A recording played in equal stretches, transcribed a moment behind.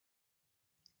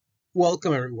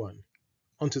Welcome everyone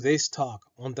on today's talk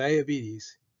on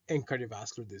diabetes and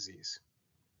cardiovascular disease.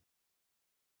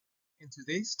 In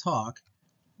today's talk,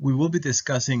 we will be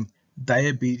discussing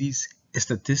diabetes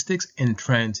statistics and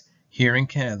trends here in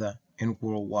Canada and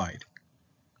worldwide.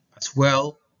 As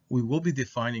well, we will be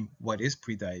defining what is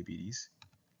prediabetes,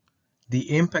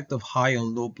 the impact of high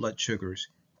and low blood sugars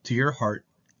to your heart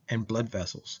and blood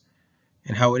vessels,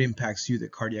 and how it impacts you, the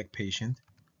cardiac patient,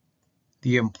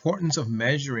 the importance of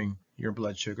measuring your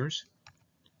blood sugars,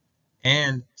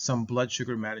 and some blood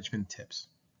sugar management tips.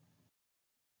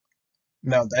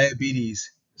 Now,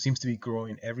 diabetes seems to be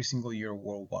growing every single year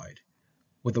worldwide,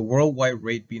 with the worldwide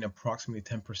rate being approximately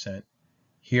 10%,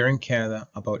 here in Canada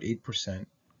about 8%,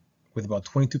 with about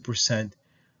 22%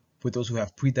 for those who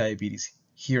have prediabetes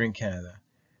here in Canada.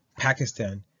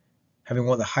 Pakistan having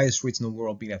one of the highest rates in the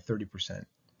world being at 30%.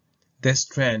 This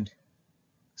trend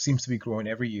seems to be growing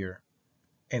every year,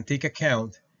 and take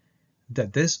account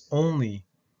that this only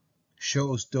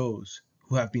shows those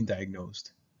who have been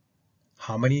diagnosed.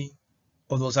 How many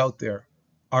of those out there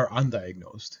are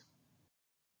undiagnosed?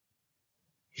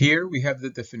 Here we have the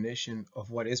definition of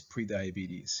what is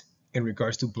prediabetes in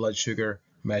regards to blood sugar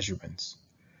measurements.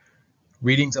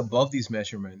 Readings above these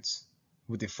measurements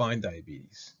would define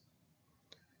diabetes.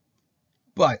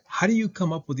 But how do you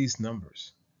come up with these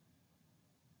numbers?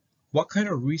 What kind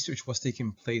of research was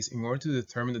taking place in order to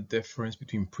determine the difference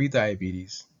between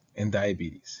prediabetes and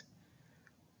diabetes?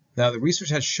 Now, the research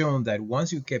has shown that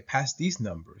once you get past these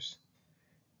numbers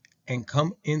and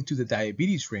come into the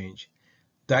diabetes range,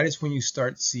 that is when you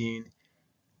start seeing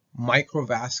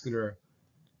microvascular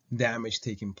damage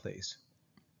taking place.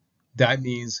 That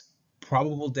means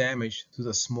probable damage to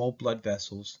the small blood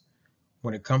vessels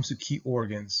when it comes to key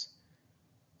organs,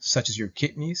 such as your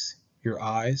kidneys, your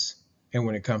eyes, and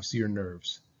when it comes to your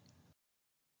nerves.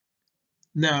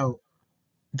 Now,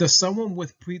 does someone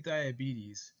with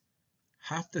prediabetes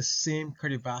have the same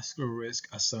cardiovascular risk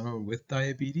as someone with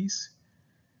diabetes?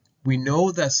 We know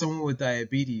that someone with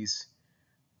diabetes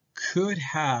could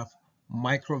have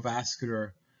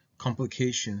microvascular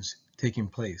complications taking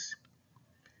place.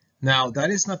 Now, that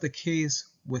is not the case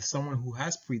with someone who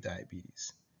has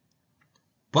prediabetes.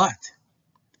 But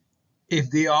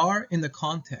if they are in the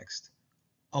context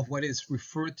of what is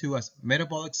referred to as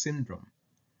metabolic syndrome,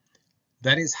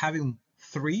 that is having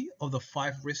 3 of the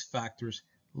 5 risk factors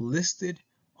listed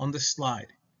on the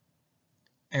slide,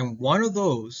 and one of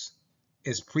those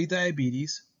is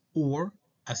prediabetes, or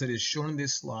as it is shown in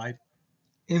this slide,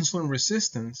 insulin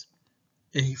resistance.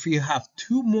 If you have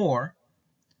 2 more,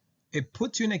 it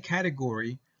puts you in a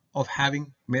category of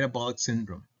having metabolic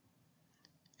syndrome.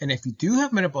 And if you do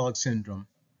have metabolic syndrome,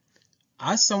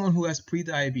 as someone who has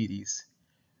prediabetes,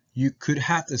 you could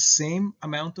have the same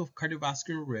amount of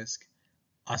cardiovascular risk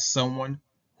as someone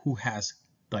who has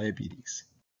diabetes.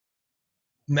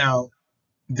 Now,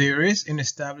 there is an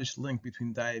established link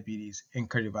between diabetes and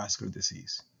cardiovascular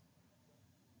disease.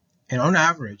 And on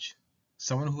average,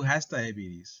 someone who has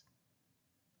diabetes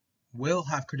will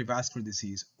have cardiovascular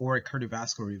disease or a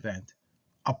cardiovascular event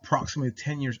approximately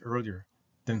 10 years earlier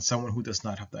than someone who does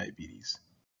not have diabetes.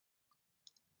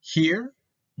 Here,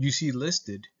 you see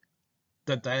listed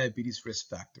the diabetes risk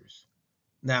factors.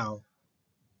 Now,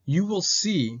 you will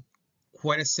see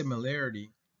quite a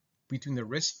similarity between the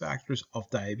risk factors of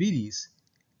diabetes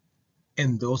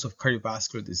and those of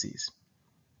cardiovascular disease.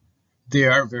 They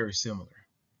are very similar.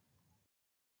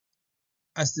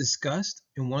 As discussed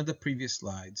in one of the previous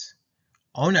slides,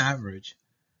 on average,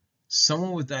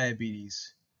 someone with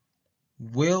diabetes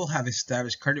will have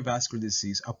established cardiovascular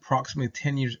disease approximately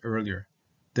 10 years earlier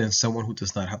than someone who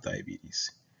does not have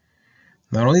diabetes.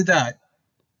 Not only that,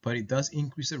 but it does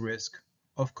increase the risk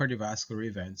of cardiovascular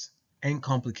events and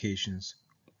complications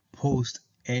post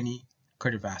any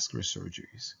cardiovascular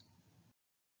surgeries.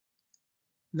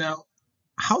 Now,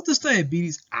 how does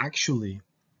diabetes actually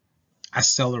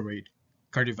accelerate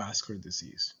cardiovascular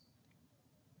disease?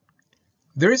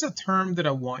 There is a term that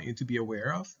I want you to be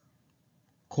aware of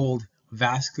called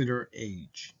vascular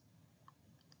age.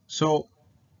 So,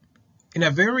 in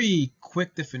a very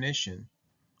quick definition,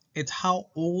 it's how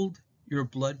old your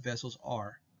blood vessels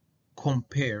are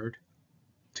compared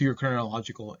to your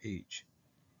chronological age.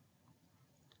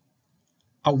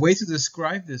 A way to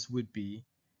describe this would be,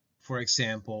 for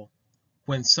example,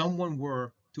 when someone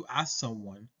were to ask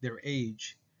someone their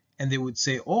age and they would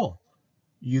say, "Oh,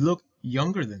 you look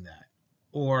younger than that,"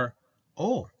 or,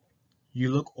 "Oh,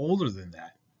 you look older than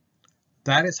that."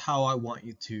 That is how I want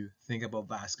you to think about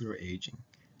vascular aging.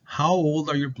 How old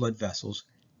are your blood vessels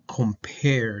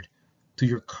compared to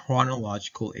your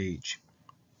chronological age?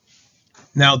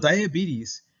 Now,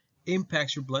 diabetes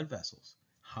impacts your blood vessels.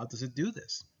 How does it do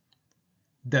this?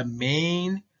 The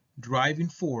main driving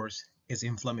force is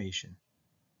inflammation.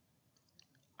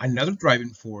 Another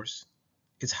driving force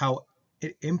is how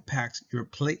it impacts your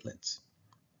platelets.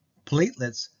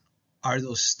 Platelets are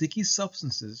those sticky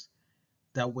substances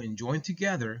that, when joined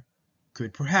together,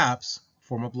 could perhaps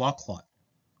form a blood clot.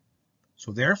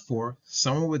 So therefore,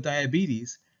 someone with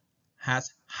diabetes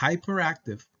has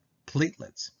hyperactive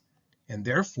platelets, and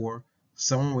therefore,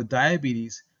 someone with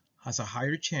diabetes has a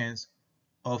higher chance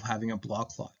of having a blood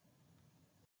clot.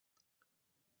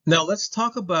 Now let's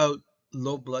talk about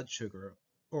low blood sugar,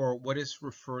 or what is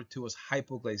referred to as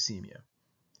hypoglycemia.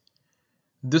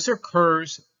 This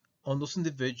occurs on those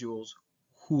individuals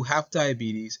who have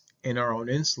diabetes and are on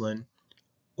insulin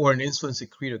or an insulin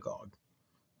secretagogue.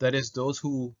 That is, those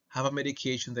who have a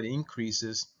medication that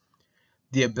increases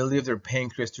the ability of their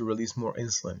pancreas to release more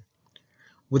insulin,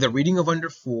 with a reading of under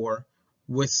 4,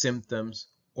 with symptoms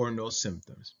or no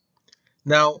symptoms.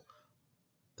 Now,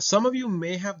 some of you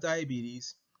may have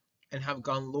diabetes and have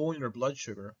gone low in your blood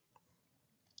sugar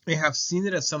and have seen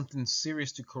it as something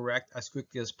serious to correct as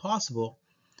quickly as possible.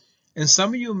 And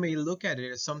some of you may look at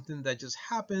it as something that just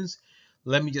happens.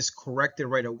 Let me just correct it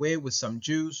right away with some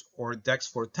juice or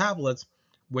Dex4 tablets,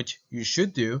 which you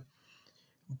should do.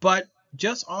 But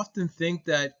just often think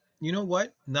that, you know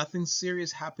what, nothing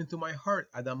serious happened to my heart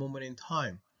at that moment in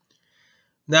time.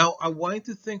 Now, I want you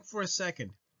to think for a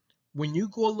second. When you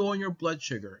go low in your blood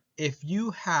sugar, if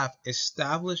you have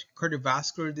established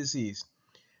cardiovascular disease,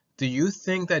 do you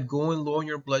think that going low in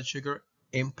your blood sugar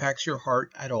impacts your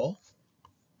heart at all?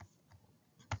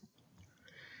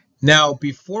 Now,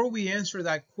 before we answer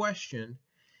that question,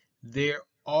 there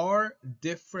are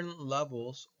different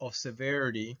levels of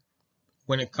severity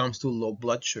when it comes to low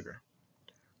blood sugar.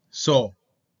 So,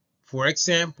 for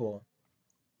example,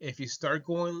 if you start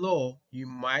going low, you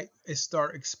might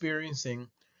start experiencing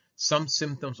some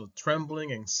symptoms of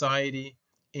trembling, anxiety,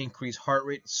 increased heart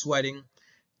rate, sweating,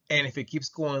 and if it keeps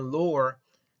going lower,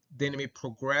 then it may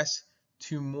progress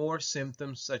to more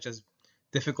symptoms such as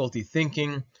difficulty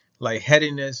thinking,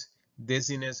 lightheadedness,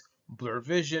 dizziness, blurred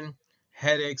vision,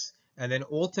 headaches, and then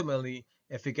ultimately,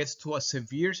 if it gets to a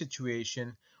severe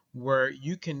situation where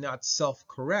you cannot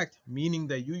self-correct, meaning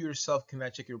that you yourself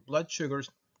cannot check your blood sugars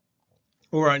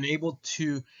or are unable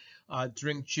to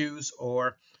drink juice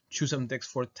or chew some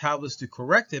Dex4 tablets to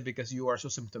correct it because you are so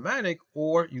symptomatic,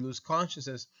 or you lose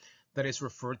consciousness, that is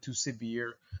referred to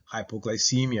severe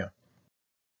hypoglycemia.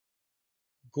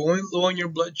 Going low in your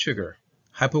blood sugar,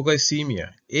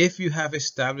 hypoglycemia, if you have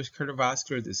established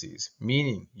cardiovascular disease,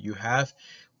 meaning you have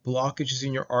blockages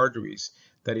in your arteries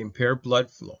that impair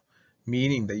blood flow,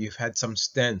 meaning that you've had some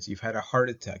stents, you've had a heart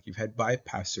attack, you've had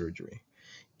bypass surgery,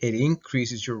 it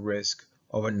increases your risk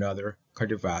of another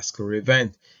cardiovascular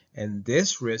event. And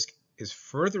this risk is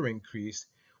further increased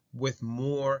with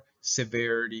more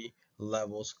severity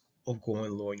levels of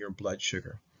going low in your blood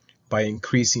sugar by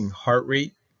increasing heart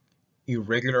rate,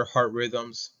 irregular heart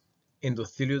rhythms,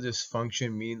 endothelial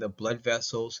dysfunction, meaning the blood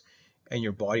vessels and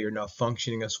your body are not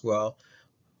functioning as well,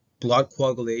 blood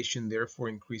coagulation, therefore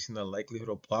increasing the likelihood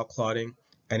of blood clotting,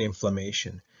 and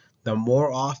inflammation. The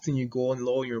more often you go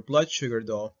low in your blood sugar,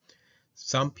 though,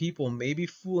 some people may be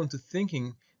fooled into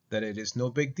thinking that it is no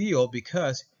big deal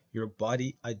because your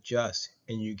body adjusts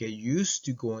and you get used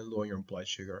to going low in your blood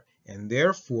sugar, and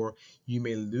therefore you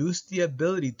may lose the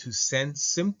ability to sense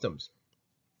symptoms,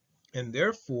 and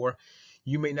therefore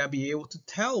you may not be able to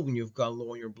tell when you've gone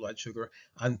low in your blood sugar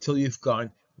until you've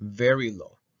gone very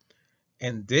low.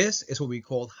 And this is what we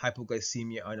call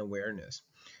hypoglycemia unawareness.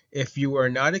 If you are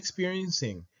not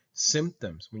experiencing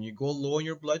symptoms when you go low in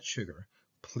your blood sugar,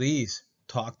 please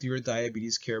talk to your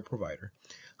diabetes care provider.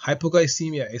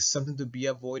 Hypoglycemia is something to be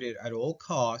avoided at all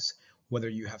costs, whether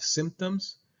you have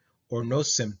symptoms or no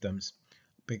symptoms,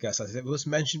 because as it was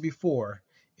mentioned before,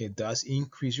 it does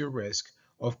increase your risk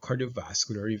of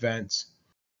cardiovascular events.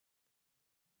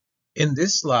 In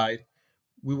this slide,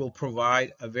 we will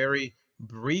provide a very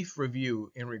brief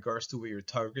review in regards to what your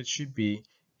target should be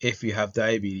if you have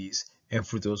diabetes and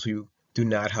for those who do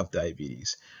not have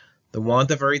diabetes. The one at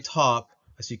the very top,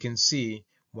 as you can see,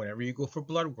 whenever you go for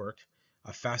blood work,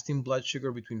 a fasting blood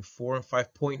sugar between 4 and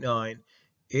 5.9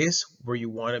 is where you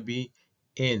want to be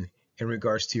in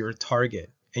regards to your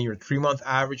target. And your 3-month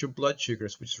average of blood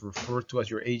sugars, which is referred to as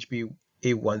your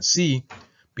HbA1c,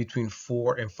 between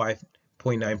 4 and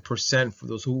 5.9% for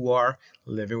those who are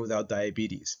living without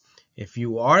diabetes. If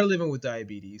you are living with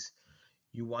diabetes,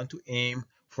 you want to aim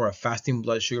for a fasting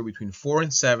blood sugar between 4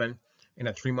 and 7 and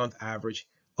a 3-month average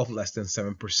of less than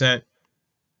 7%.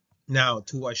 Now,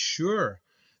 to assure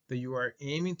that you are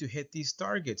aiming to hit these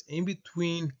targets, in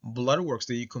between blood works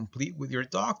that you complete with your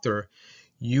doctor,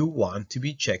 you want to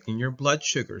be checking your blood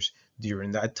sugars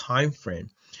during that time frame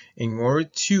in order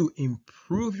to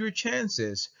improve your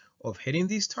chances of hitting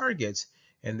these targets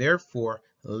and therefore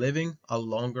living a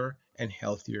longer and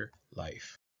healthier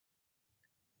life.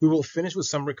 We will finish with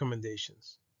some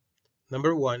recommendations.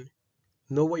 Number one,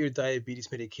 know what your diabetes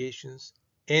medications,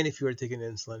 and if you are taking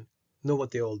insulin, know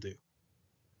what they all do.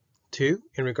 Two,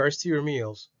 in regards to your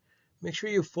meals, make sure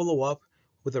you follow up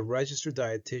with a registered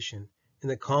dietitian in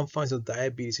the confines of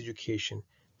diabetes education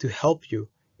to help you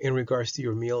in regards to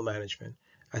your meal management,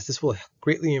 as this will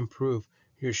greatly improve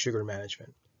your sugar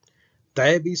management.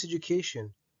 Diabetes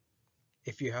education,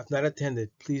 if you have not attended,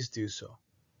 please do so.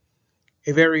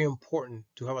 It's very important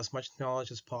to have as much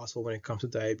knowledge as possible when it comes to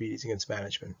diabetes and its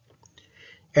management.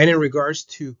 And in regards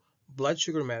to blood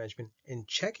sugar management and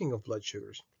checking of blood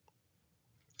sugars,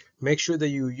 make sure that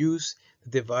you use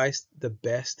the device that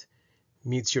best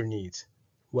meets your needs,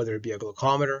 whether it be a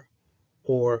glucometer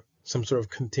or some sort of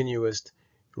continuous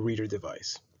reader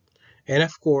device. And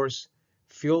of course,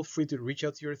 feel free to reach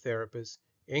out to your therapist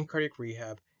in cardiac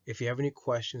rehab if you have any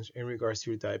questions in regards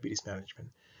to your diabetes management.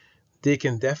 They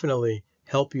can definitely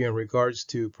help you in regards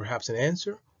to perhaps an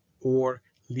answer or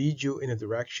lead you in a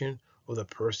direction of the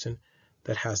person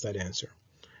that has that answer.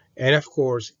 And of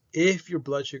course, if your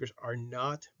blood sugars are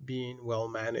not being well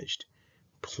managed,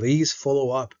 please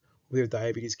follow up with your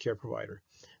diabetes care provider.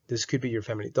 This could be your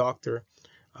family doctor,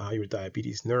 your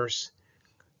diabetes nurse,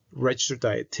 registered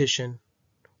dietitian,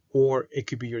 or it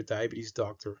could be your diabetes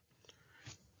doctor.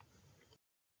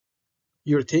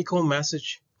 Your take-home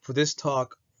message for this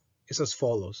talk is as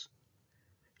follows.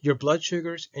 Your blood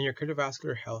sugars and your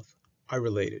cardiovascular health are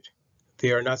related.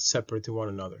 They are not separate to one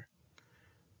another.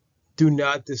 Do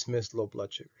not dismiss low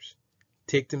blood sugars.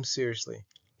 Take them seriously.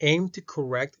 Aim to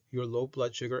correct your low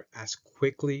blood sugar as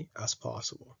quickly as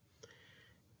possible.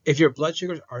 If your blood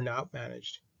sugars are not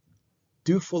managed,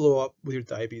 do follow up with your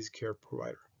diabetes care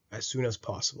provider as soon as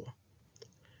possible.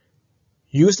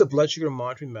 Use the blood sugar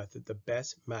monitoring method that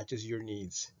best matches your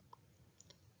needs.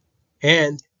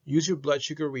 And use your blood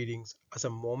sugar readings as a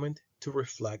moment to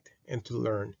reflect and to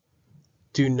learn.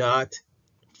 Do not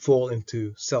fall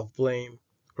into self-blame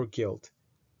or guilt,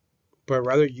 but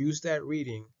rather use that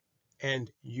reading and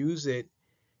use it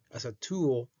as a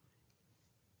tool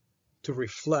to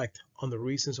reflect on the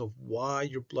reasons of why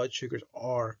your blood sugars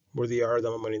are where they are at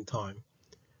that moment in time.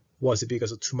 Was it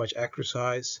because of too much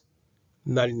exercise,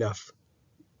 not enough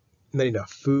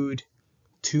food,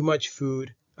 too much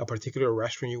food, a particular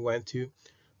restaurant you went to?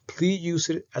 Please use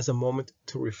it as a moment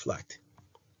to reflect.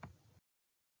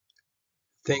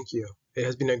 Thank you. It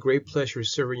has been a great pleasure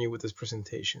serving you with this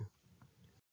presentation.